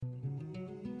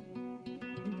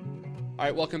All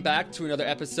right, welcome back to another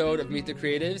episode of Meet the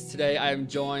Creatives. Today I am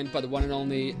joined by the one and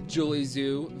only Julie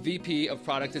Zhu, VP of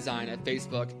Product Design at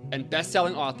Facebook and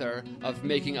best-selling author of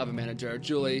Making of a Manager.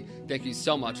 Julie, thank you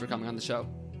so much for coming on the show.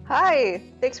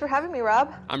 Hi, thanks for having me,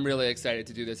 Rob. I'm really excited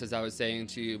to do this. As I was saying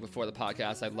to you before the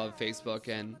podcast, I love Facebook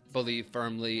and believe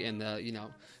firmly in the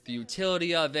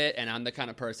utility of it. And I'm the kind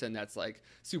of person that's like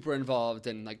super involved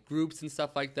in like groups and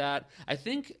stuff like that.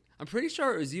 I'm pretty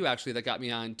sure it was you actually that got me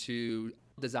on to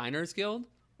Designers Guild.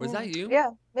 Was that you?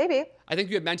 Yeah, maybe. I think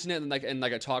you had mentioned it in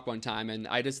a talk one time, and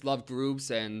I just love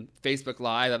groups and Facebook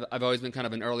Live. I've always been kind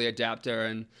of an early adapter,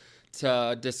 and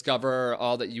to discover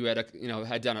all that you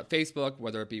had done at Facebook,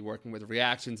 whether it be working with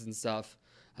reactions and stuff,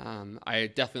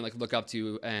 I definitely look up to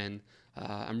you, and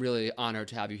I'm really honored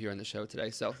to have you here on the show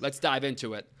today. So let's dive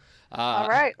into it. All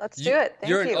right, let's do it. Thank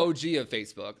you. You're an OG of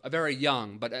Facebook, a very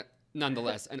young, but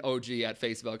nonetheless, an OG at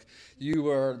Facebook. You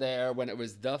were there when it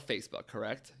was the Facebook,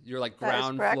 correct? You're like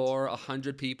ground floor,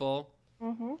 100 people.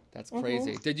 Mm-hmm. That's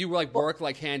crazy. Mm-hmm. Did you work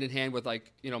hand in hand with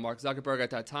Mark Zuckerberg at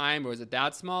that time, or was it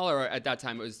that small, or at that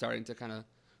time it was starting to kind of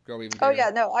grow even bigger? Oh yeah,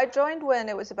 no, I joined when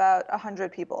it was about 100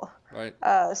 people. Right.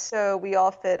 So we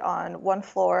all fit on one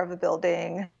floor of a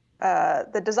building.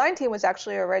 The design team was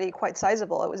actually already quite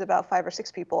sizable. It was about 5 or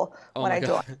 6 people when I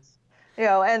joined.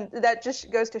 And that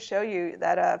just goes to show you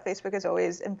that Facebook has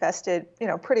always invested,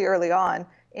 pretty early on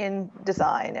in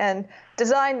design. And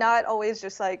design not always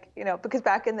just because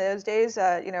back in those days,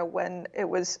 when it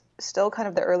was still kind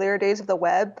of the earlier days of the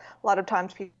web, a lot of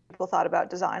times people thought about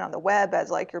design on the web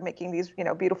as you're making these,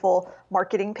 beautiful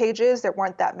marketing pages. There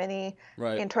weren't that many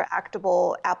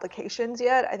interactable applications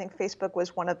yet. I think Facebook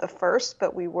was one of the first,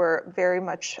 but we were very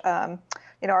much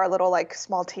our little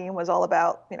small team was all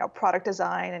about, product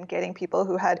design and getting people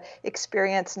who had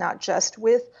experience not just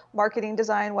with marketing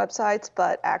design websites,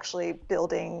 but actually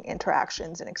building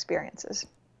interactions and experiences.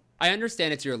 I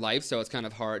understand it's your life, so it's kind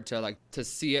of hard to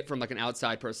see it from an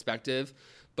outside perspective.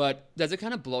 But does it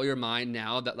kind of blow your mind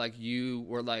now that you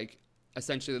were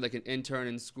essentially an intern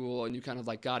in school and you kind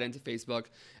of got into Facebook,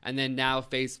 and then now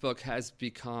Facebook has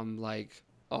become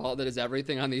all that is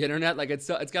everything on the internet?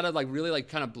 It's got to really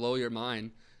kind of blow your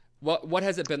mind. What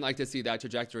has it been like to see that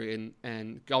trajectory,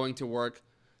 and going to work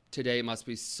today must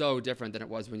be so different than it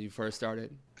was when you first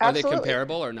started? Absolutely. Are they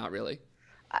comparable or not really?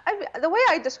 The way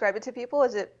I describe it to people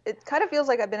is it kind of feels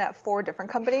like I've been at 4 different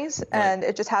companies, and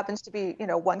it just happens to be,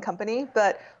 one company.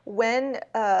 But when,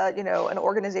 an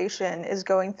organization is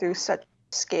going through such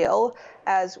scale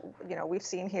as, we've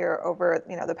seen here over,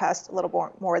 the past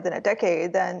little more than a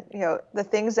decade, then, the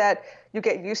things that you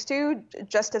get used to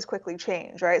just as quickly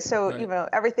change, right? So,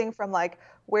 everything from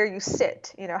where you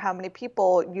sit, how many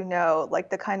people,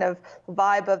 the kind of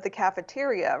vibe of the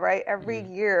cafeteria, right? Every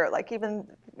year, even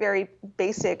very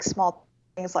basic, small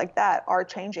things like that are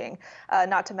changing,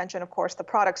 not to mention, of course, the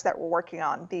products that we're working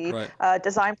on, the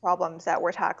design problems that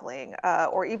we're tackling,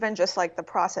 or even just the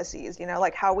processes,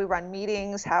 how we run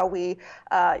meetings, how we,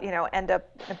 end up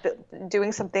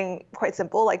doing something quite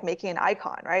simple, like making an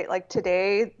icon, right?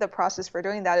 Today, the process for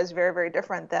doing that is very, very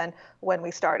different than when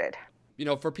we started.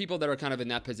 For people that are kind of in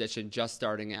that position, just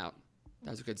starting out, that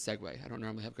was a good segue. I don't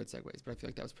normally have good segues, but I feel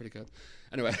like that was pretty good.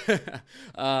 Anyway,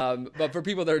 but for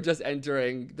people that are just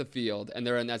entering the field and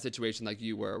they're in that situation like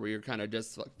you were, where you're kind of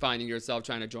just finding yourself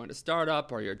trying to join a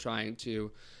startup, or you're trying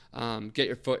to get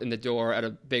your foot in the door at a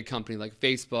big company like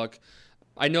Facebook.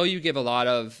 I know you give a lot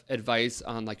of advice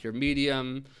on your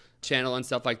Medium channel and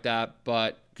stuff like that,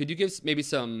 but could you give maybe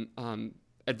some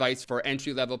advice for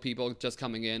entry-level people just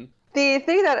coming in? The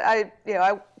thing that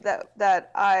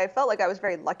I felt like I was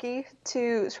very lucky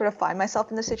to sort of find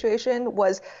myself in this situation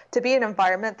was to be in an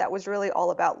environment that was really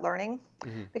all about learning.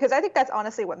 Mm-hmm. Because I think that's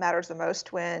honestly what matters the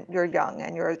most when you're young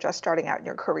and you're just starting out in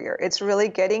your career. It's really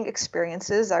getting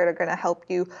experiences that are going to help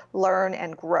you learn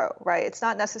and grow, right? It's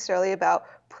not necessarily about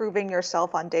proving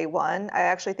yourself on day one. I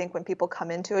actually think when people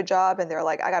come into a job and they're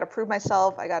like, I got to prove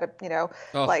myself, I got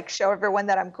to, show everyone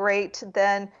that I'm great,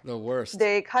 then the worst.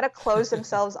 They kind of close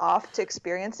themselves off to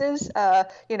experiences,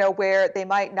 where they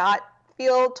might not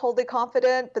feel totally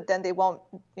confident, but then they won't,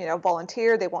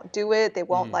 volunteer, they won't do it, they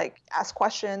won't ask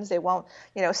questions, they won't,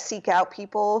 seek out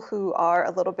people who are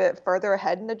a little bit further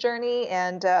ahead in the journey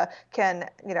and can,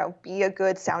 be a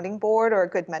good sounding board or a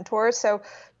good mentor. So,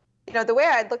 the way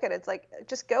I look at it, it's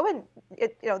just go and,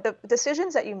 the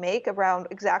decisions that you make around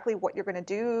exactly what you're going to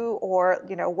do or,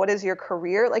 what is your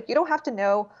career, you don't have to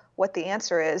know what the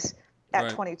answer is at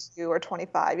 22 or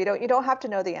 25. You don't have to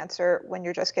know the answer when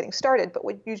you're just getting started. But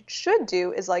what you should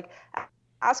do is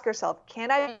ask yourself,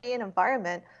 can I be in an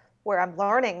environment where I'm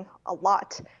learning a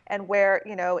lot, and where,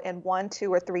 in 1,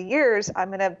 2, or 3 years, I'm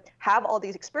going to have all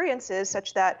these experiences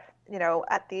such that,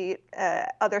 at the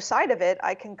other side of it,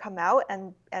 I can come out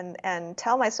and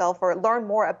tell myself or learn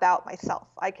more about myself.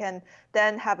 I can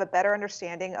then have a better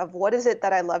understanding of what is it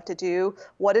that I love to do,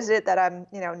 what is it that I'm,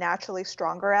 naturally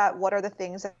stronger at, what are the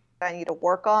things that I need to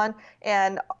work on,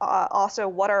 and also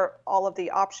what are all of the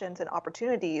options and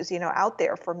opportunities, out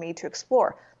there for me to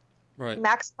explore. Right.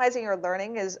 Maximizing your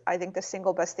learning is, I think, the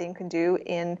single best thing you can do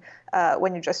in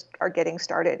when you just are getting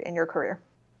started in your career.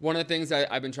 One of the things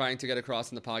I've been trying to get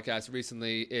across in the podcast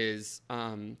recently is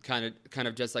kind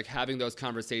of just like having those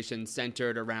conversations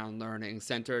centered around learning,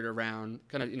 centered around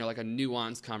kind of, like a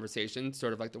nuanced conversation,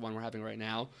 sort of like the one we're having right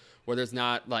now, where there's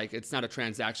not like, it's not a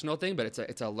transactional thing, but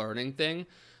it's a learning thing.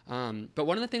 But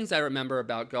one of the things I remember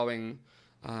about going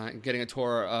and getting a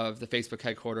tour of the Facebook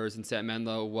headquarters in St.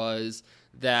 Menlo was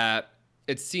that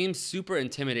it seems super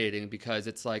intimidating, because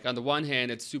it's like, on the one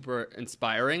hand, it's super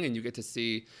inspiring and you get to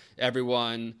see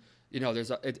everyone,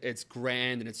 it's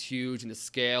grand and it's huge, and the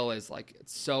scale is like,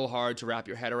 it's so hard to wrap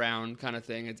your head around kind of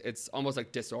thing. It's almost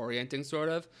like disorienting sort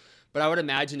of. But I would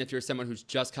imagine if you're someone who's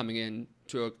just coming in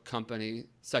to a company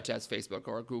such as Facebook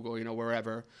or Google,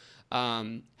 wherever,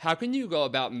 how can you go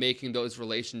about making those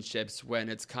relationships when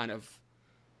it's kind of,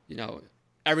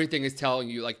 everything is telling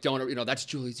you, like, don't, that's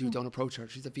Julie Zhu, don't approach her,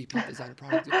 she's a VP of design and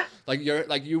product.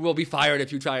 You will be fired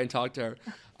if you try and talk to her.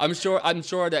 I'm sure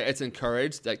that it's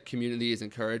encouraged, that community is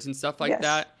encouraged and stuff like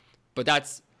that.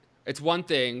 But it's one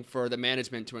thing for the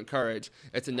management to encourage.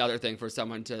 It's another thing for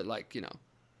someone to, like,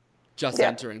 just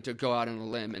entering, to go out on a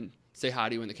limb and say hi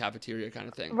to you in the cafeteria kind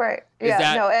of thing. Right.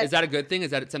 Is that a good thing? Is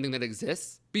that something that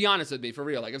exists? Be honest with me, for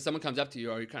real. Like, if someone comes up to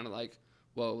you, are you kind of like,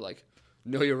 whoa, like,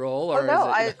 know your role? Or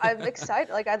I'm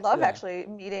excited. Like, I love actually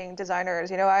meeting designers.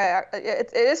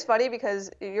 It is funny because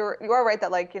you are right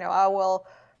that, like, I will,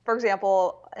 for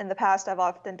example, in the past, I've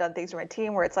often done things with my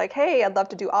team where it's like, hey, I'd love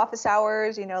to do office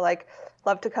hours, like,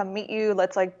 love to come meet you.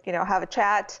 Let's, like, have a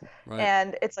chat. Right.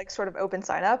 And it's like sort of open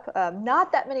sign up.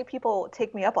 Not that many people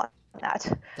take me up on that.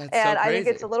 That's and so crazy. I think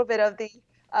it's a little bit of the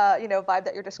vibe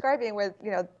that you're describing with,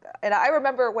 and I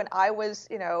remember when I was,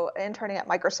 interning at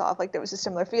Microsoft, like, there was a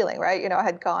similar feeling, right? I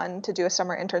had gone to do a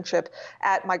summer internship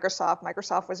at Microsoft.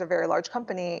 Microsoft was a very large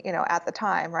company, at the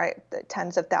time, right?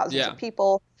 Tens of thousands of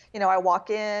people. I walk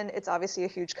in, it's obviously a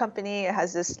huge company. It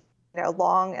has this,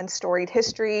 long and storied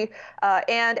history,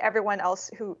 and everyone else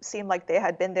who seemed like they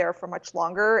had been there for much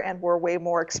longer and were way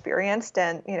more experienced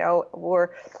and,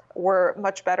 were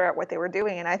much better at what they were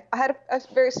doing. And I had a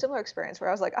very similar experience where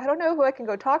I was like, I don't know who I can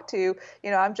go talk to.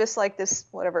 I'm just like this,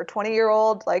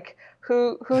 20-year-old, like,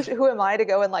 who am I to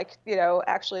go and, like,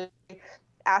 actually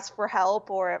ask for help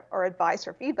or advice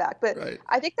or feedback. But right.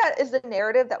 I think that is the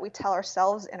narrative that we tell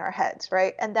ourselves in our heads,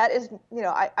 right? And that is,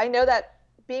 I know that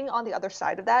being on the other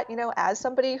side of that, as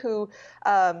somebody who,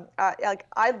 like,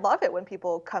 I love it when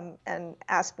people come and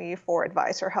ask me for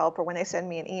advice or help, or when they send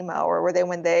me an email, or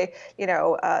when they,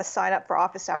 sign up for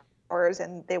office hours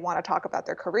and they want to talk about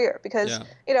their career, because,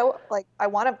 like, I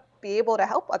want to be able to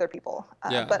help other people.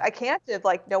 But I can't if,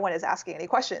 like, no one is asking any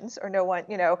questions, or no one,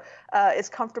 is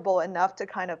comfortable enough to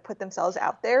kind of put themselves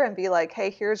out there and be like,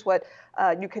 hey, here's what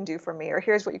you can do for me, or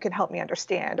here's what you can help me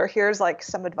understand, or here's, like,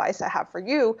 some advice I have for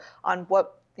you on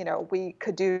what, we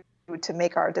could do to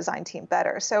make our design team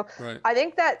better. So right. I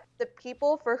think that the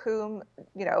people for whom,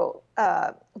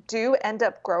 do end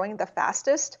up growing the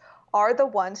fastest are the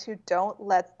ones who don't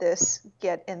let this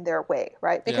get in their way,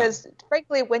 right? Because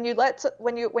frankly, when you're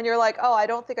like, oh, I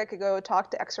don't think I could go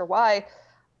talk to X or Y,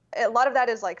 a lot of that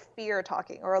is like fear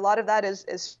talking, or a lot of that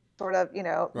is sort of,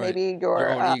 right. maybe your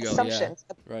assumptions.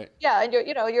 Right. Yeah. And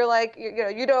you're like,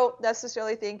 you don't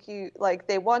necessarily think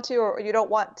they want to, or you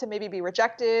don't want to maybe be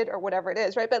rejected or whatever it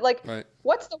is. Right. But, like, right.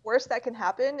 What's the worst that can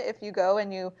happen if you go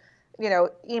and you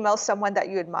email someone that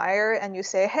you admire and you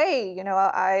say, hey,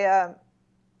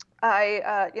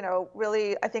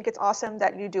 I think it's awesome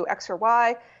that you do X or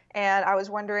Y. And I was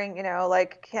wondering,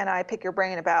 like, can I pick your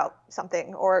brain about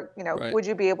something? Or, right. Would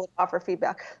you be able to offer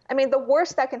feedback? I mean, the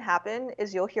worst that can happen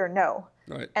is you'll hear no.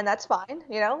 Right. And that's fine,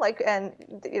 and,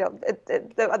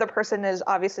 the other person is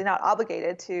obviously not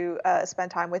obligated to spend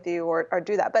time with you or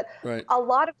do that. But right. A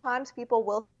lot of times people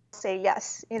will say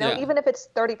yes, even if it's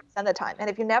 30% of the time. And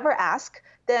if you never ask,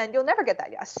 then you'll never get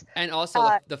that yes. And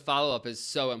also the follow-up is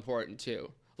so important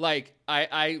too. Like,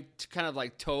 I kind of,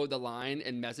 like, towed the line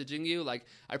in messaging you. Like,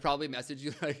 I probably messaged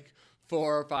you, like,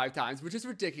 4 or 5 times, which is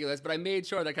ridiculous. But I made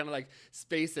sure that I kind of, like,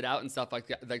 spaced it out and stuff like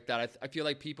that. I feel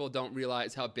like people don't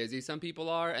realize how busy some people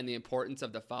are and the importance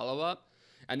of the follow-up.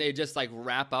 and they just like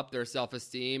wrap up their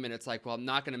self-esteem, and it's like, well, I'm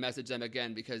not going to message them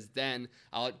again because then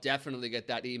I'll definitely get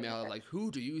that email like,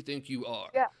 who do you think you are?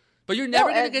 Yeah. But you're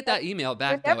never going to get that email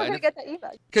back, You're never going to get that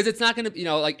email. Because it's not going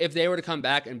to, like if they were to come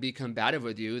back and be combative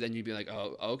with you, then you'd be like,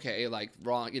 oh, okay, like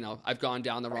wrong, I've gone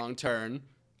down the wrong turn.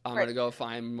 I'm going to go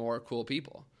find more cool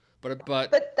people. But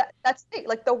that's the thing.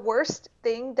 Like the worst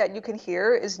thing that you can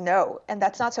hear is no, and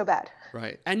that's not so bad.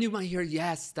 Right. And you might hear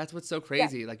yes. That's what's so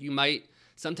crazy. Yeah. Like you might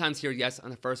sometimes hear yes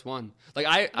on the first one. Like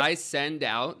I send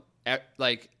out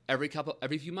like every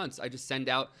few months, I just send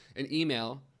out an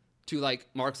email to like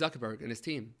Mark Zuckerberg and his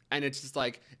team. And it's just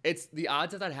like, it's the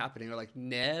odds of that happening are like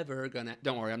never gonna,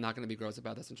 don't worry, I'm not gonna be gross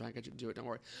about this and try and get you to do it, don't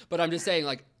worry. But I'm just saying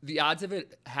like the odds of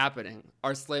it happening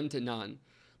are slim to none.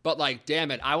 But like,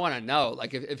 damn it, I want to know.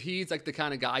 Like if he's like the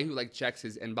kind of guy who like checks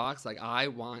his inbox, like I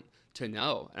want to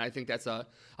know. And I think that's a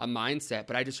mindset.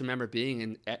 But I just remember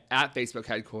being at Facebook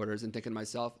headquarters and thinking to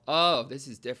myself, oh, this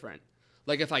is different.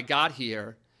 Like if I got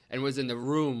here and was in the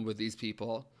room with these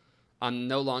people, I'm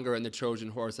no longer in the Trojan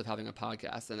horse of having a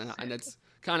podcast. And it's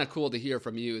kind of cool to hear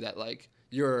from you that like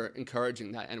you're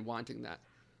encouraging that and wanting that.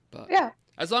 But yeah,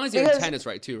 as long as your intent is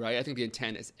right too, right? I think the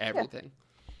intent is everything. Yeah.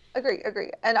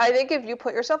 Agree. And I think if you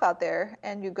put yourself out there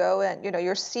and you go and,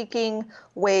 you're seeking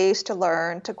ways to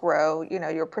learn, to grow,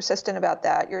 you're persistent about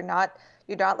that, you're not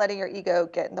letting your ego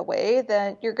get in the way,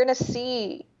 then you're going to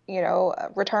see,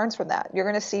 returns from that. You're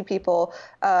going to see people,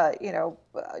 you're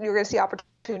going to see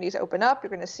opportunities open up. You're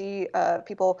going to see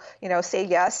people, say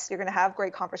yes. You're going to have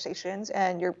great conversations,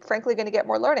 and you're frankly going to get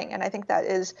more learning. And I think that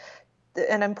is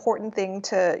an important thing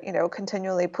to,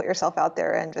 continually put yourself out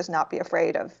there and just not be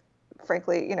afraid of,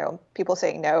 frankly, people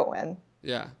saying no. And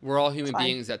yeah, we're all human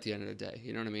beings at the end of the day.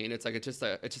 You know what I mean? It's like it's just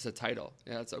a title.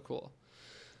 Yeah, that's so cool.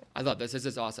 I love this. This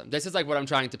is awesome. This is like what I'm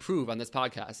trying to prove on this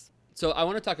podcast. So I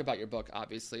want to talk about your book,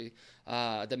 obviously,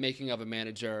 The Making of a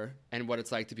Manager and what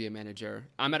it's like to be a manager.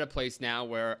 I'm at a place now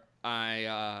where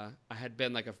I had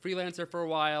been like a freelancer for a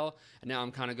while, and now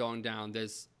I'm kind of going down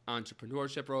this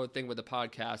entrepreneurship road thing with the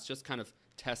podcast, just kind of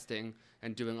testing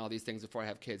and doing all these things before I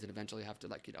have kids and eventually have to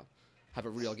have a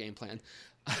real game plan.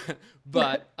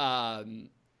 But,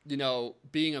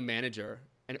 being a manager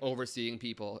and overseeing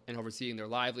people and overseeing their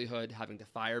livelihood, having to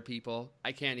fire people,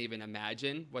 I can't even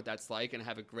imagine what that's like, and I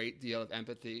have a great deal of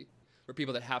empathy for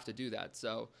people that have to do that.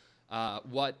 So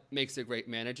what makes a great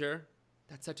manager?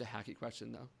 That's such a hacky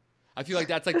question, though. I feel like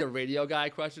that's like the radio guy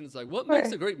question. It's like, what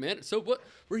makes a great manager? So what?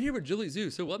 We're here with Julie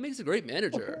Zhu. So what makes a great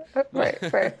manager? Right.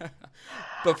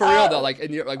 But for real though, like,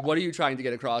 and you're like, what are you trying to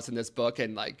get across in this book?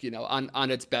 And like,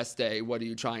 on its best day, what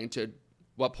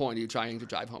point are you trying to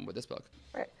drive home with this book?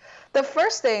 Right. The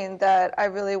first thing that I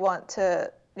really want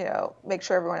to, make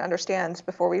sure everyone understands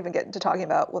before we even get into talking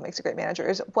about what makes a great manager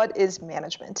is what is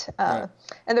management. Right.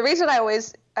 And the reason I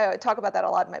always talk about that a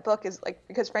lot in my book is like,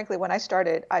 because frankly, when I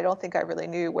started, I don't think I really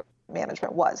knew what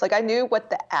management was. Like I knew what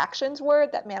the actions were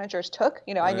that managers took.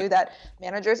 Right. I knew that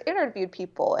managers interviewed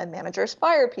people and managers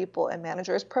fire people and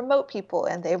managers promote people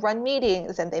and they run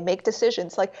meetings and they make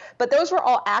decisions. But those were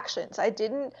all actions. I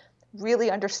didn't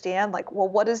really understand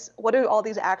what do all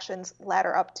these actions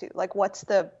ladder up to? Like what's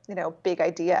the, big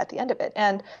idea at the end of it?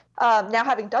 And now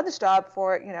having done this job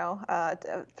for,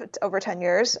 over 10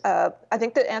 years, I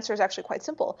think the answer is actually quite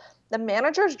simple. The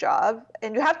manager's job,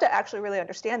 and you have to actually really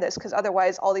understand this because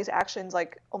otherwise all these actions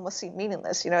almost seem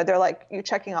meaningless. They're like you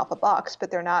checking off a box,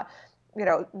 but they're not,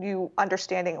 you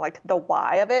understanding the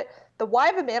why of it. The why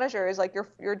of a manager is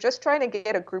you're just trying to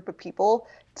get a group of people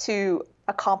to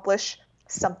accomplish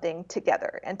something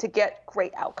together and to get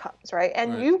great outcomes, right?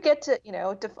 And right. You get to,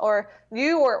 or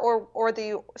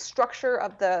the structure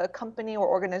of the company or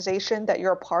organization that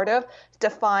you're a part of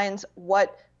defines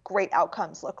what great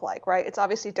outcomes look like, right? It's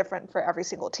obviously different for every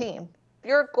single team.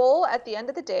 Your goal at the end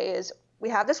of the day is we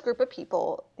have this group of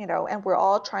people, and we're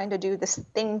all trying to do this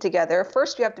thing together.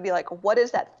 First, you have to be like, what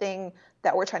is that thing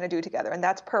that we're trying to do together? And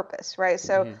that's purpose, right?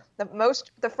 So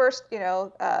the first,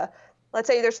 let's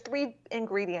say there's 3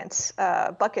 ingredients,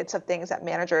 buckets of things that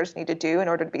managers need to do in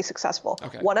order to be successful.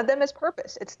 Okay. One of them is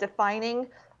purpose. It's defining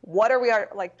what are we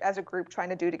as a group trying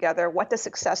to do together? What does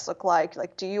success look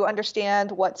like? Do you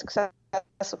understand what success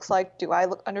looks like? Do I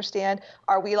understand?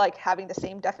 Are we having the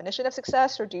same definition of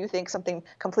success, or do you think something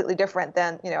completely different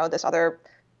than, this other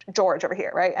George over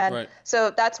here, right? And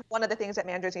so that's one of the things that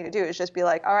managers need to do is just be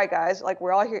like, all right, guys,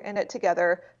 we're all here in it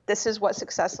together. This is what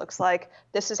success looks like.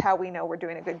 This is how we know we're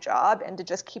doing a good job, and to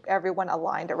just keep everyone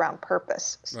aligned around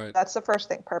purpose. So that's the first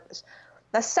thing, purpose.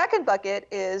 The second bucket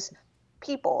is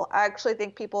people. I actually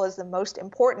think people is the most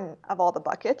important of all the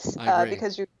buckets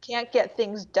because you can't get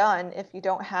things done if you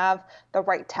don't have the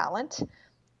right talent.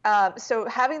 So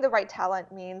having the right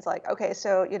talent means like, okay,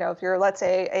 so, if you're, let's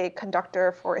say, a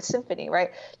conductor for a symphony,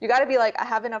 right? You got to be like, I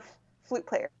have enough flute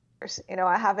players,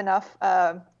 I have enough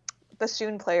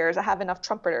bassoon players, I have enough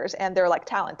trumpeters, and they're like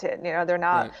talented, they're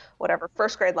not Right. whatever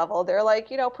first grade level, they're like,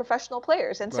 professional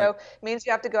players. And Right. so it means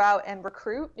you have to go out and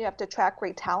recruit, you have to attract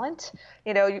great talent,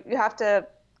 you have to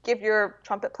give your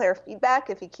trumpet player feedback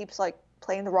if he keeps like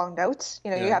playing the wrong notes.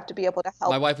 You Yeah. have to be able to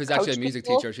help My wife is actually a coach music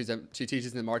people. teacher. She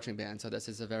teaches in the marching band, so this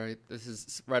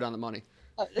is right on the money.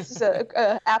 Oh, this is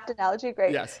a apt analogy.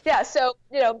 Great. Yes. Yeah. So,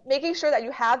 making sure that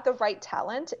you have the right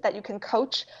talent, that you can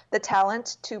coach the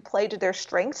talent to play to their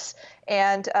strengths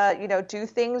and, do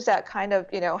things that kind of,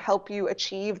 help you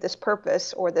achieve this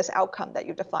purpose or this outcome that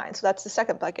you define. So that's the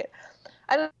second bucket.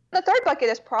 And the third bucket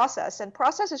is process. And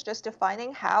process is just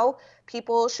defining how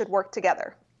people should work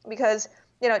together. Because,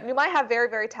 you might have very,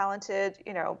 very talented,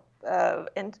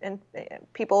 in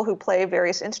people who play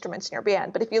various instruments in your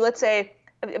band. But let's say,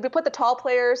 if you put the tall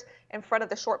players in front of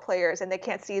the short players and they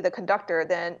can't see the conductor,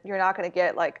 then you're not going to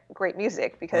get like great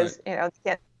music because, Right. they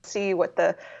can't see what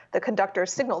the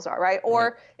conductor's signals are, right? Or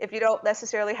Right. if you don't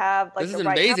necessarily have like This the is an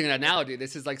right amazing analogy.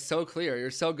 This is like so clear.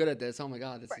 You're so good at this. Oh my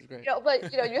God, this is great.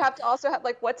 But you have to also have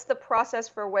like, what's the process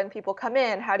for when people come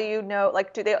in? How do you know,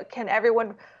 like, can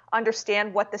everyone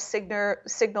understand what the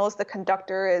signals the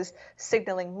conductor is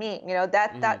signaling mean?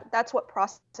 That's what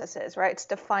process is, right? It's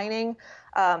defining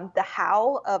the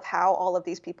how of how all of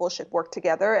these people should work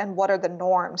together and what are the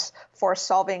norms for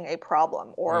solving a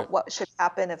problem, or Right. what should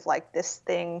happen if like this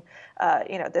thing,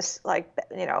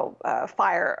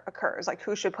 fire occurs, like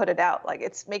who should put it out? Like,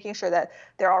 it's making sure that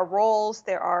there are roles,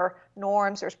 there are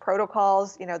norms, there's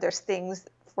protocols, there's things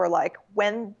for like,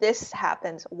 when this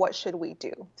happens, what should we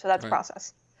do? So that's Right.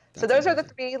 process. So That's those are the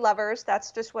amazing. three levers.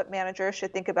 That's just what managers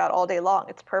should think about all day long.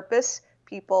 It's purpose,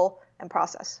 people, and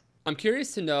process. I'm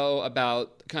curious to know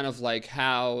about kind of like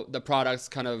how the products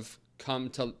kind of come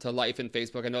to life in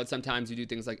Facebook. I know that sometimes you do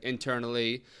things like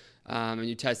internally, and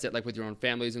you test it like with your own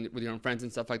families and with your own friends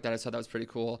and stuff like that. I thought that was pretty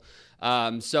cool.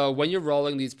 So when you're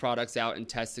rolling these products out and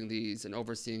testing these and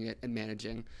overseeing it and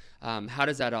managing, how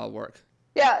does that all work?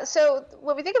 Yeah. So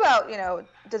when we think about,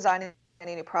 designing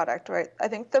any new product, right? I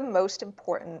think the most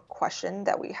important question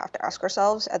that we have to ask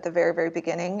ourselves at the very, very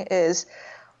beginning is,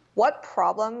 what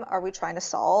problem are we trying to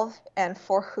solve, and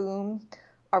for whom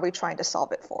are we trying to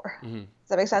solve it for? Mm-hmm. Does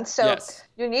that make sense? So Yes.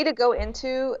 you need to go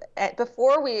into it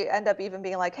before we end up even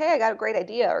being like, hey, I got a great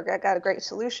idea, or I got a great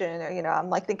solution, or,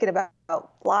 I'm like thinking about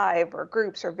live or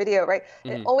groups or video, right? It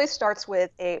Mm-hmm. always starts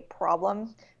with a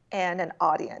problem and an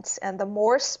audience. And the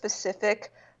more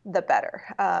specific, the better.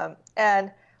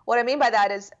 And what I mean by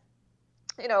that is,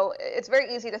 it's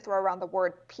very easy to throw around the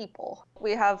word people.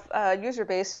 We have a user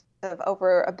base of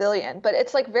over 1 billion, but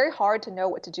it's like very hard to know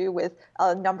what to do with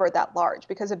a number that large,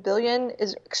 because 1 billion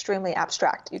is extremely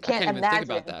abstract. You I can't can't even think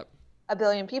imagine about that. 1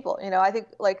 billion people. I think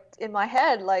like in my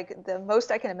head, like the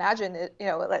most I can imagine,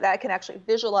 that I can actually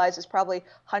visualize is probably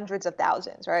hundreds of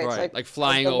thousands, right? It's Right. Like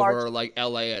flying the over large, like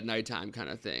LA at nighttime kind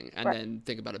of thing. And right. then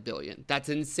think about 1 billion. That's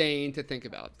insane to think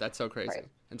about. That's so crazy. Right.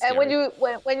 And And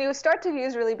scary. when you start to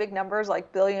use really big numbers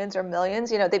like billions or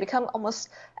millions, they become almost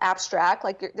abstract.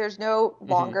 Like there's no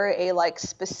longer a like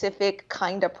specific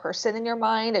kind of person in your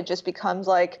mind. It just becomes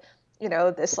like,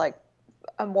 this like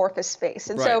amorphous space.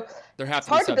 And Right. so There have it's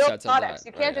to be hard to build subsets of products. that.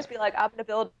 You Right, can't yeah. just be like, I'm going to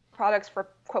build products for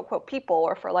quote, quote, people,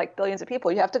 or for like billions of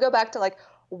people. You have to go back to like,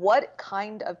 what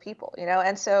kind of people,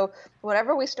 And so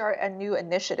whenever we start a new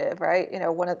initiative, right,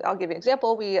 I'll give you an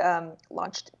example. We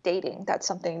launched dating. That's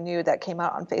something new that came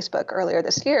out on Facebook earlier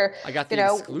this year. I got the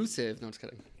exclusive. No, I'm just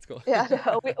kidding. It's cool. Yeah,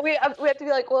 no, we have to be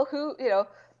like, well, who,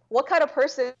 what kind of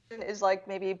person is like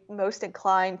maybe most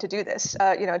inclined to do this,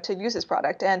 to use this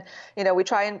product? And, we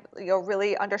try and,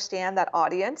 really understand that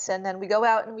audience. And then we go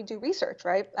out and we do research,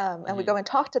 right? And we go and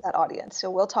talk to that audience.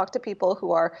 So we'll talk to people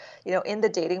who are, in the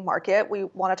dating market. We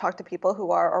want to talk to people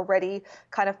who are already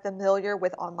kind of familiar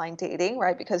with online dating,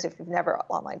 right? Because if you've never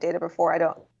online dated before,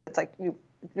 it's like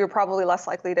you're probably less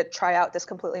likely to try out this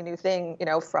completely new thing,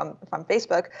 from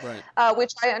Facebook. Right. We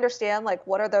try to understand like,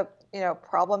 what are the,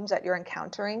 problems that you're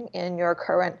encountering in your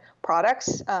current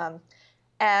products.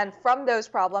 And from those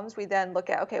problems, we then look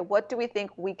at, okay, what do we think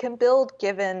we can build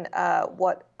given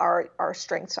what our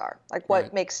strengths are? Like what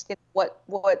Right. makes, what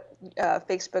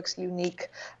Facebook's unique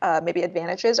maybe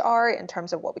advantages are in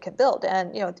terms of what we can build.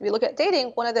 And, if we look at dating,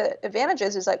 one of the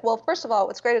advantages is like, well, first of all,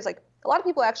 what's great is like a lot of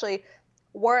people actually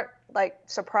weren't like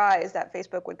surprised that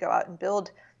Facebook would go out and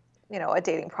build, a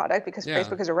dating product, because Yeah.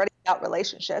 Facebook has already about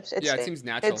relationships. Yeah, it seems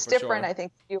natural It's for different, sure. I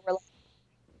think. If you were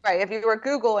right. If you were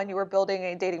Google and you were building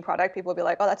a dating product, people would be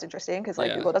like, oh, that's interesting, because like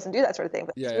Yeah. Google doesn't do that sort of thing.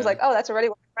 But Yeah, it was yeah. like, oh, that's already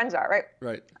what my friends are, right?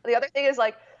 Right. The other thing is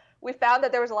like we found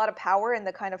that there was a lot of power in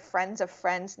the kind of friends of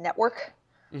friends network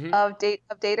Mm-hmm. of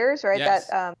daters, right? Yes.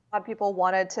 That a lot of people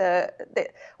wanted to.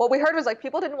 What we heard was like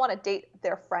people didn't want to date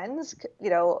their friends,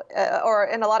 or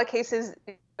in a lot of cases,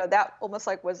 that almost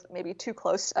like was maybe too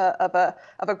close of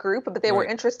a group, but they were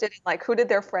Right. interested in like who did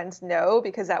their friends know,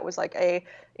 because that was like a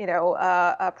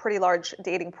pretty large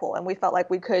dating pool, and we felt like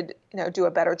we could do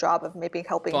a better job of maybe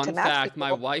helping to Fun match fact, people.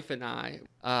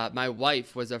 my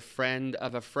wife was a friend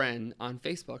of a friend on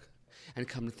Facebook. And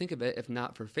come to think of it, if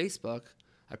not for Facebook,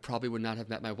 I probably would not have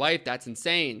met my wife. That's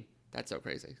insane. That's so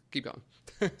crazy. Keep going.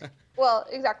 Well,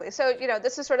 exactly. So,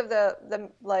 this is sort of the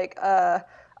like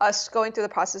us going through the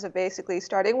process of basically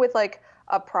starting with like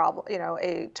a problem,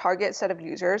 a target set of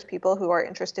users, people who are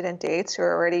interested in dates, who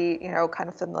are already, kind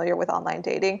of familiar with online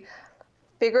dating,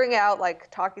 figuring out,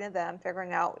 like talking to them,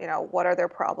 figuring out, what are their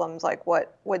problems, like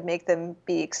what would make them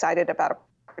be excited about a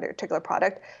particular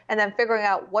product, and then figuring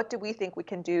out what do we think we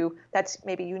can do that's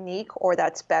maybe unique or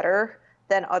that's better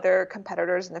than other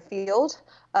competitors in the field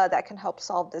that can help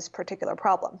solve this particular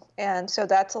problem. And so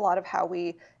that's a lot of how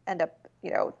we end up,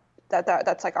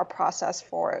 that's like our process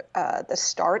for the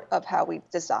start of how we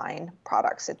design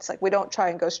products. It's like we don't try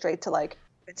and go straight to like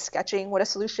sketching what a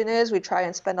solution is. We try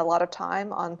and spend a lot of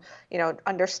time on,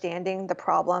 understanding the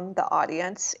problem, the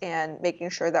audience, and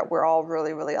making sure that we're all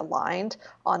really, really aligned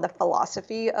on the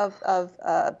philosophy of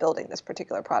building this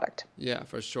particular product. Yeah,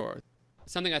 for sure.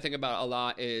 Something I think about a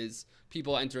lot is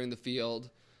people entering the field.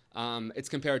 It's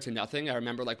compared to nothing. I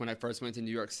remember like when I first went to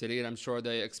New York City, and I'm sure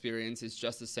the experience is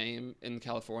just the same in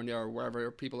California or wherever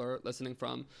people are listening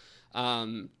from.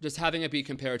 Just having it be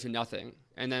compared to nothing,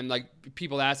 and then like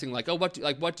people asking like, "Oh,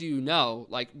 what do you know?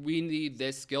 Like, we need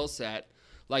this skill set.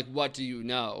 Like, what do you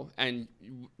know?" And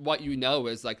what you know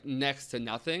is like next to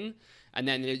nothing. And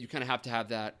then you kind of have to have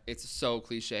that, it's so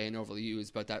cliche and overly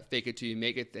used, but that fake it till you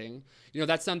make it thing.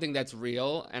 That's something that's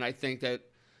real. And I think that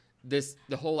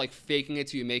the whole like faking it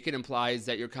till you make it implies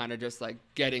that you're kind of just like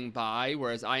getting by.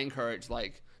 Whereas I encourage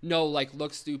like, no, like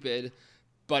look stupid,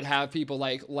 but have people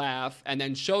like laugh and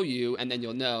then show you, and then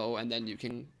you'll know, and then you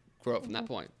can grow from that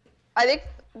point. I think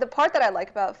the part that I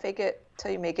like about fake it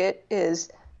till you make it is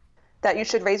that you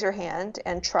should raise your hand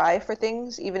and try for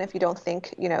things, even if you don't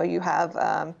think, you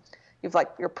have,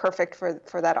 you're perfect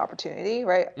for that opportunity,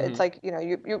 right? Mm-hmm. It's like,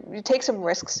 you take some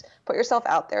risks, put yourself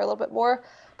out there a little bit more.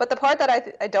 But the part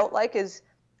that I don't like is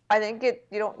I think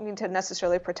you don't need to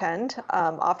necessarily pretend.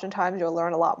 Oftentimes you'll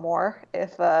learn a lot more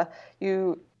if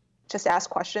you just ask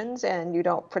questions and you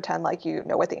don't pretend like you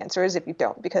know what the answer is if you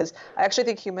don't, because I actually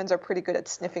think humans are pretty good at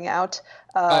sniffing out,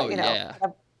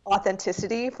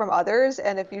 authenticity from others.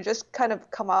 And if you just kind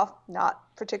of come off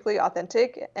not particularly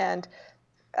authentic and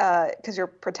because you're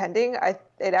pretending, I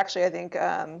think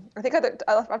a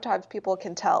lot of times people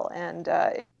can tell, and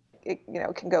it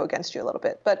can go against you a little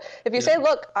bit. But if you say,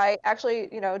 look, I actually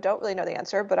don't really know the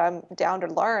answer, but I'm down to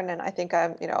learn, and I think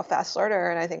I'm a fast learner,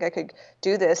 and I think I could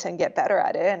do this and get better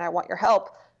at it, and I want your help,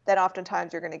 then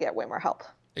oftentimes you're going to get way more help.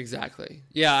 Exactly.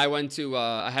 Yeah, I went to,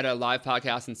 I had a live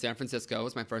podcast in San Francisco. It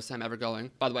was my first time ever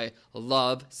going. By the way,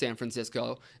 love San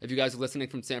Francisco. If you guys are listening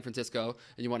from San Francisco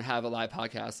and you want to have a live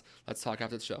podcast, let's talk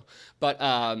after the show. But,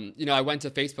 I went to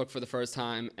Facebook for the first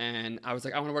time, and I was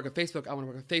like, I want to work at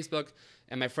Facebook.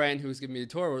 And my friend who was giving me the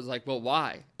tour was like, well,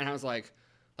 why? And I was like,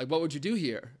 what would you do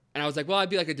here? And I was like, well, I'd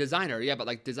be like a designer. Yeah, but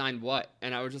like design what?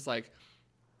 And I was just like,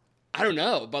 I don't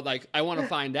know, but like, I want to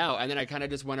find out. And then I kind of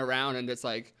just went around and just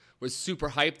like, was super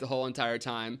hyped the whole entire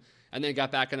time, and then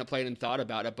got back on a plane and thought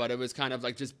about it. But it was kind of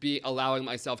like just allowing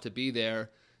myself to be there,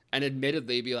 and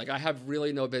admittedly be like, I have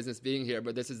really no business being here,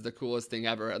 but this is the coolest thing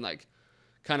ever. And like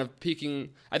kind of piquing,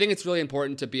 I think it's really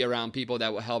important to be around people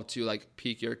that will help to like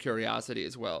pique your curiosity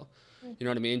as well. You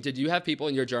know what I mean? Did you have people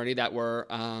in your journey that were,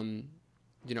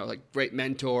 like great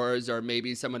mentors, or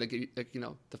maybe someone to give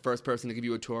you, the first person to give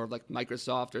you a tour of like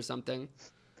Microsoft or something?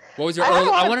 What was your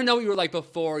I want to know what you were like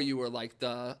before you were like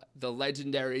the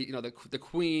legendary, the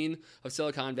queen of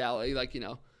Silicon Valley, like,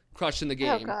 crushing the game.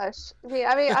 Oh gosh.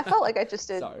 I felt like I just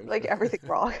did like everything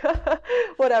wrong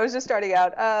when I was just starting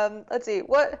out. Let's see.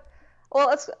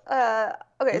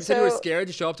 Okay. You said you were scared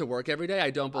to show up to work every day? I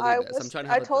don't believe this.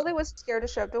 I totally was scared to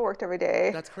show up to work every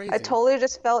day. That's crazy. I totally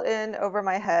just felt in over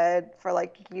my head for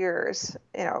like years,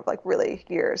 like really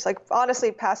years, like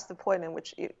honestly past the point in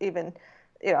which even,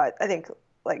 I think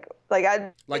like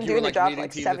I'd been doing the job for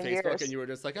like 7 years. And you were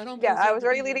just like, I don't. Yeah, I was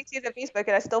already leading teams at Facebook,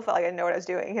 and I still felt like I didn't know what I was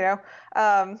doing.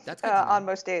 That's good on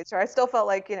most days, or I still felt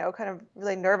like kind of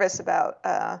really nervous about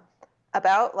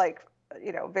like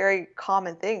very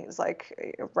common things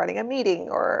like running a meeting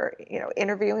or,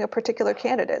 interviewing a particular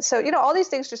candidate. So, all these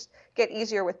things just get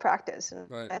easier with practice. And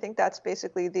Right. I think that's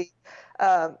basically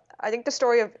I think the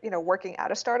story of, working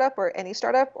at a startup or any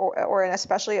startup or and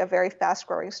especially a very fast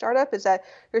growing startup is that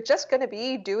you're just going to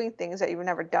be doing things that you've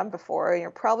never done before. And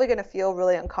you're probably going to feel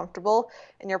really uncomfortable,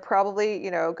 and you're probably,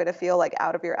 going to feel like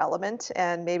out of your element,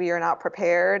 and maybe you're not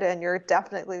prepared, and you're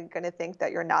definitely going to think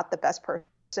that you're not the best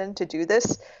person to do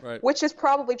this, Right. which is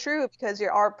probably true because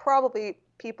there are probably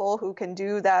people who can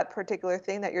do that particular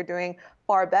thing that you're doing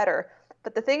far better.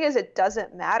 But the thing is, it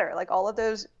doesn't matter. Like, all of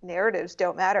those narratives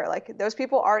don't matter. Like, those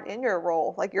people aren't in your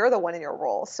role. Like, you're the one in your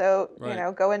role. So,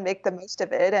 Right. go and make the most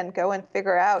of it and go and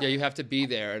figure out. Yeah, you have to be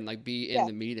there and like be in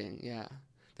the meeting. Yeah.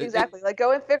 Exactly. Like,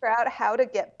 go and figure out how to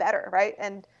get better, right?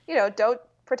 And, don't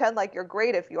pretend like you're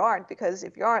great if you aren't, because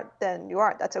if you aren't, then you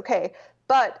aren't. That's okay.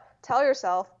 But tell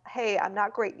yourself, hey, I'm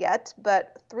not great yet,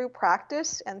 but through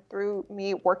practice and through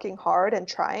me working hard and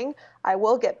trying, I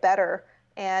will get better.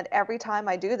 And every time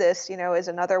I do this, is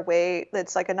another way.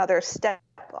 It's like another step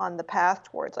on the path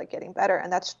towards like getting better.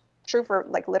 And that's true for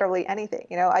like literally anything.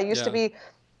 I used to be,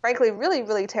 frankly, really,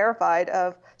 really terrified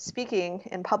of speaking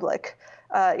in public.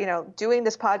 Doing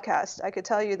this podcast, I could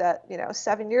tell you that,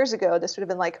 7 years ago, this would have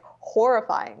been like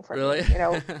horrifying for Really? me,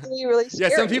 really, really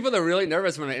scary. Yeah, some people are really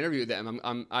nervous when I interview them.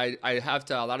 I have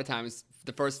to, a lot of times,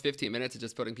 the first 15 minutes is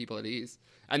just putting people at ease.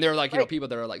 And they're like, people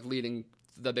that are like leading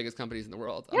the biggest companies in the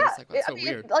world. I'm just like, that's so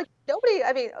weird. Like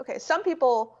okay, some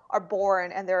people are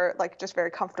born and they're like just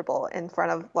very comfortable in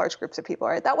front of large groups of people,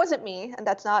 right? That wasn't me, and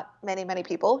that's not many, many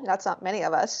people. That's not many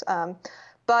of us.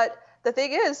 But the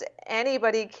thing is,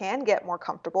 anybody can get more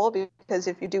comfortable, because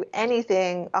if you do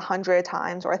anything 100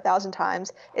 times or 1,000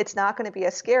 times, it's not going to be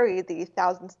as scary the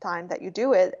 1,000th time that you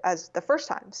do it as the first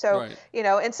time. So,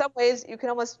 in some ways, you can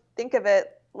almost think of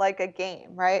it like a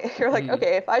game, right? You're like,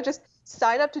 okay, if I just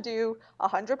sign up to do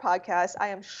 100 podcasts, I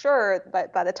am sure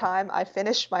that by the time I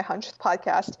finish my 100th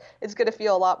podcast, it's going to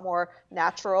feel a lot more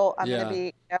natural. I'm going to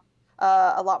be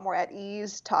a lot more at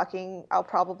ease talking. I'll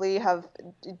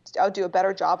do a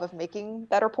better job of making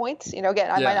better points. Again,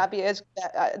 I might not be as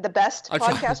the best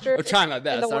podcaster. I'm trying my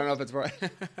best. I don't know if it's right.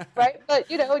 Right,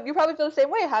 but you probably feel the same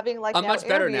way. Having like I'm much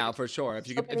better now, for sure. If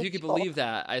you could people. believe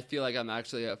that, I feel like I'm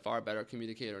actually a far better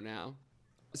communicator now.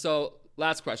 So,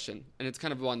 last question, and it's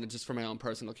kind of one that just for my own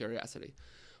personal curiosity.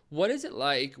 What is it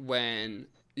like when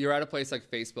you're at a place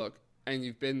like Facebook and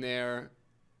you've been there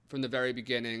from the very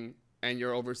beginning and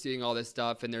you're overseeing all this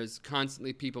stuff and there's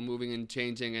constantly people moving and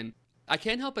changing, and I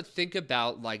can't help but think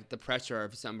about like the pressure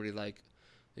of somebody like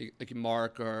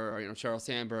Mark or Sheryl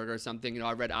Sandberg or something.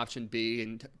 I read Option B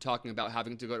and talking about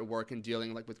having to go to work and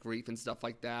dealing like with grief and stuff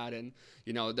like that, and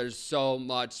there's so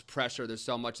much pressure, there's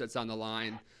so much that's on the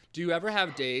line. Do you ever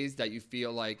have days that you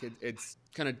feel like it's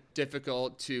kind of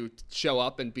difficult to show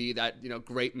up and be that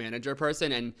great manager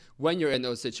person? And when you're in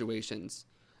those situations,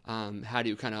 how do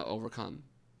you kind of overcome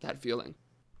that feeling?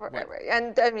 Right.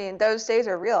 And I mean, those days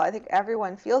are real. I think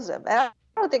everyone feels them. And I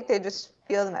don't think they just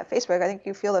feel them at Facebook. I think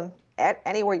you feel them at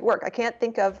anywhere you work. I can't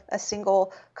think of a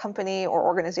single company or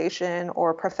organization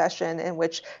or profession in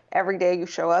which every day you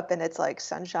show up and it's like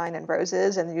sunshine and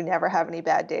roses and you never have any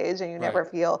bad days and you never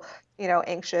feel,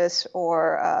 anxious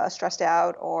or stressed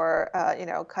out or,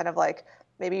 kind of like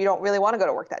maybe you don't really want to go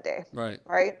to work that day. Right.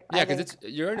 Right. Yeah, because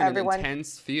you're in an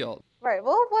intense field. Right.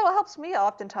 Well, what helps me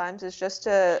oftentimes is just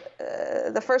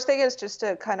the first thing is just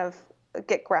to kind of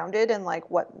get grounded in like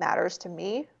what matters to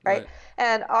me. Right.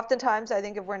 And oftentimes I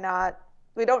think if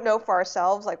we don't know for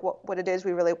ourselves like what it is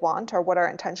we really want or what our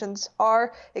intentions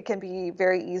are, it can be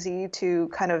very easy to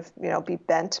kind of, be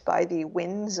bent by the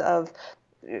winds of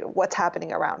what's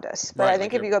happening around us. But I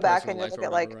think if you go back and you look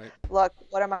at look,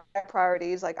 what are my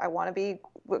priorities? Like, I want to be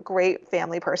a great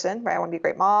family person, right? I want to be a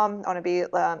great mom. I want to be,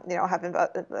 having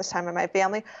this time with my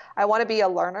family. I want to be a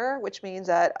learner, which means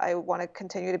that I want to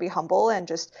continue to be humble and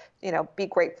just, be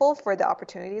grateful for the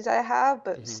opportunities I have,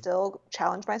 but still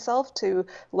challenge myself to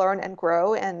learn and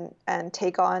grow and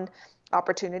take on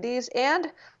opportunities.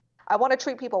 And I want to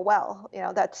treat people well.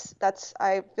 That's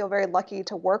I feel very lucky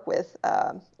to work with,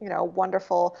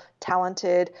 wonderful,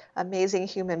 talented, amazing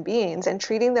human beings, and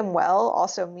treating them well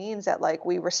also means that like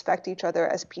we respect each other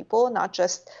as people, not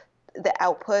just the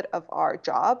output of our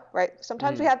job, right?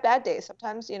 Sometimes we have bad days.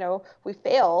 Sometimes, we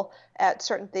fail at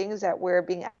certain things that we're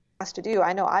being asked to do.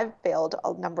 I know I've failed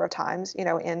a number of times,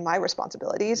 in my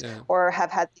responsibilities or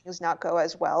have had things not go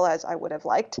as well as I would have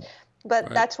liked.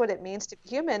 But that's what it means to be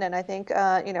human. And I think,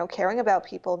 caring about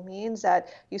people means that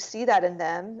you see that in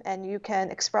them and you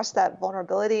can express that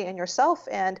vulnerability in yourself.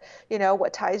 And,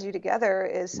 what ties you together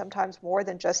is sometimes more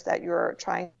than just that you're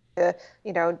trying to,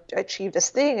 achieve this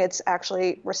thing. It's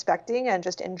actually respecting and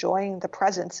just enjoying the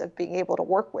presence of being able to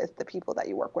work with the people that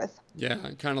you work with. Yeah,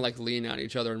 kind of like lean on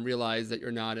each other and realize that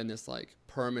you're not in this like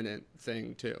permanent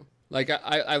thing too. Like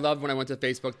I love when I went to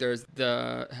Facebook, there's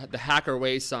the Hacker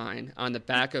Way sign on the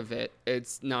back of it.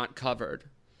 It's not covered.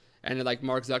 And like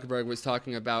Mark Zuckerberg was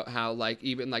talking about how like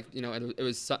even like, it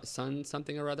was Sun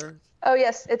something or other. Oh,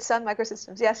 yes. It's Sun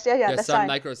Microsystems. Yes. Yeah. The Sun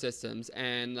Microsystems.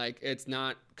 And like it's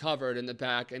not covered in the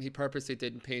back. And he purposely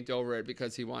didn't paint over it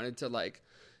because he wanted to like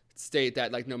state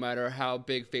that like no matter how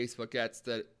big Facebook gets,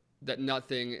 that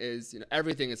nothing is,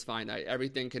 everything is finite.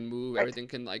 Everything can move. Right. Everything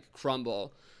can like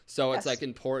crumble. So it's like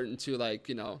important to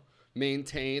like,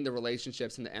 maintain the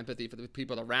relationships and the empathy for the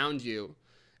people around you,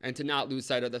 and to not lose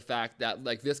sight of the fact that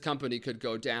like this company could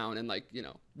go down, and like,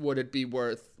 would it be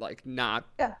worth like not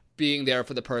being there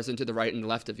for the person to the right and the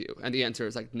left of you? And the answer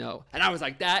is like, no. And I was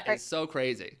like, that is so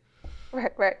crazy.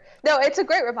 Right. No, it's a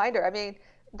great reminder. I mean,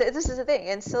 this is the thing.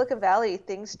 In Silicon Valley,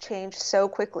 things change so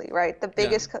quickly, right? The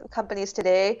biggest companies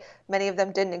today, many of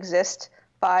them didn't exist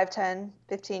 5, 10,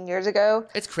 15 years ago.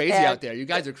 It's crazy out there. You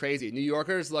guys are crazy. New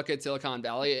Yorkers look at Silicon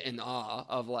Valley in awe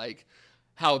of like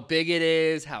how big it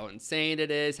is, how insane it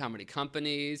is, how many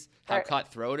companies, how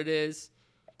cutthroat it is.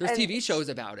 There's TV shows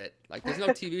about it. Like there's no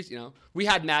TV, we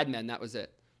had Mad Men. That was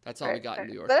it. That's all we got in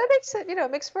New York. But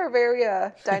it makes for a very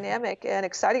dynamic and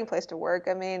exciting place to work.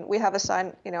 I mean, we have a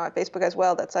sign, at Facebook as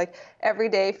well, that's like every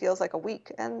day feels like a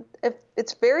week. And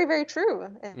it's very, very true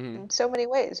in so many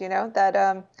ways,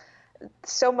 that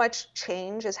so much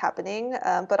change is happening.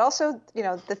 But also,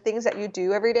 the things that you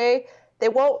do every day, they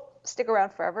won't stick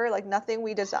around forever. Like nothing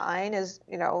we design is,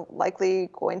 likely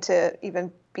going to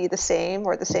even be the same,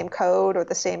 or the same code or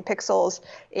the same pixels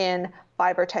in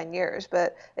 5 or 10 years.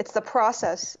 But it's the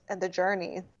process and the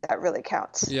journey that really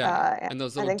counts. Yeah. And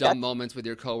those little dumb moments with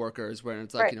your coworkers where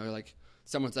it's like, like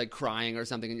someone's like crying or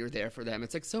something and you're there for them.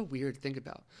 It's like so weird to think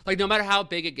about. Like no matter how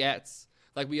big it gets,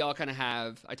 like we all kind of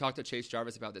have, I talked to Chase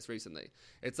Jarvis about this recently.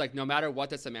 It's like no matter what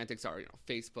the semantics are,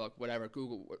 Facebook, whatever,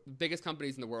 Google, biggest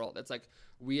companies in the world, it's like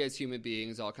we as human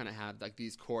beings all kind of have like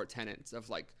these core tenets of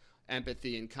like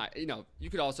empathy and you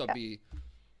could also be,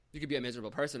 you could be a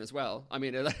miserable person as well. I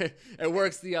mean, it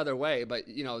works the other way, but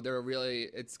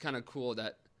it's kind of cool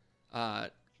that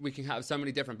we can have so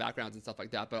many different backgrounds and stuff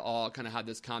like that, but all kind of have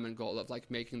this common goal of like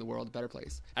making the world a better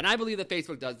place. And I believe that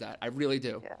Facebook does that. I really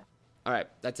do. Yeah. All right.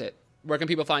 That's it. Where can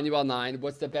people find you online?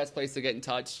 What's the best place to get in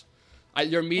touch?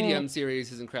 Your Medium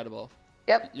series is incredible.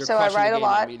 Yep. So I write a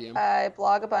lot. I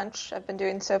blog a bunch. I've been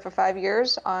doing so for 5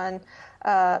 years on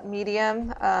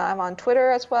Medium. I'm on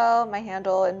Twitter as well. My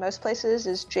handle in most places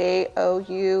is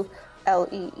JOULEE.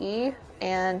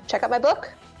 And check out my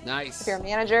book. Nice. If you're a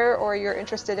manager or you're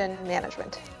interested in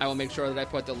management. I will make sure that I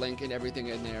put the link and everything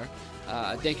in there.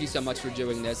 Thank you so much for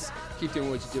doing this. Keep doing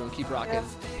what you're doing. Keep rocking. Yeah.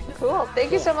 Cool.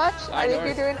 Thank you so much. I think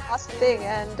you're doing an awesome thing.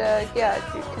 And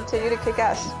you continue to kick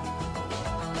ass.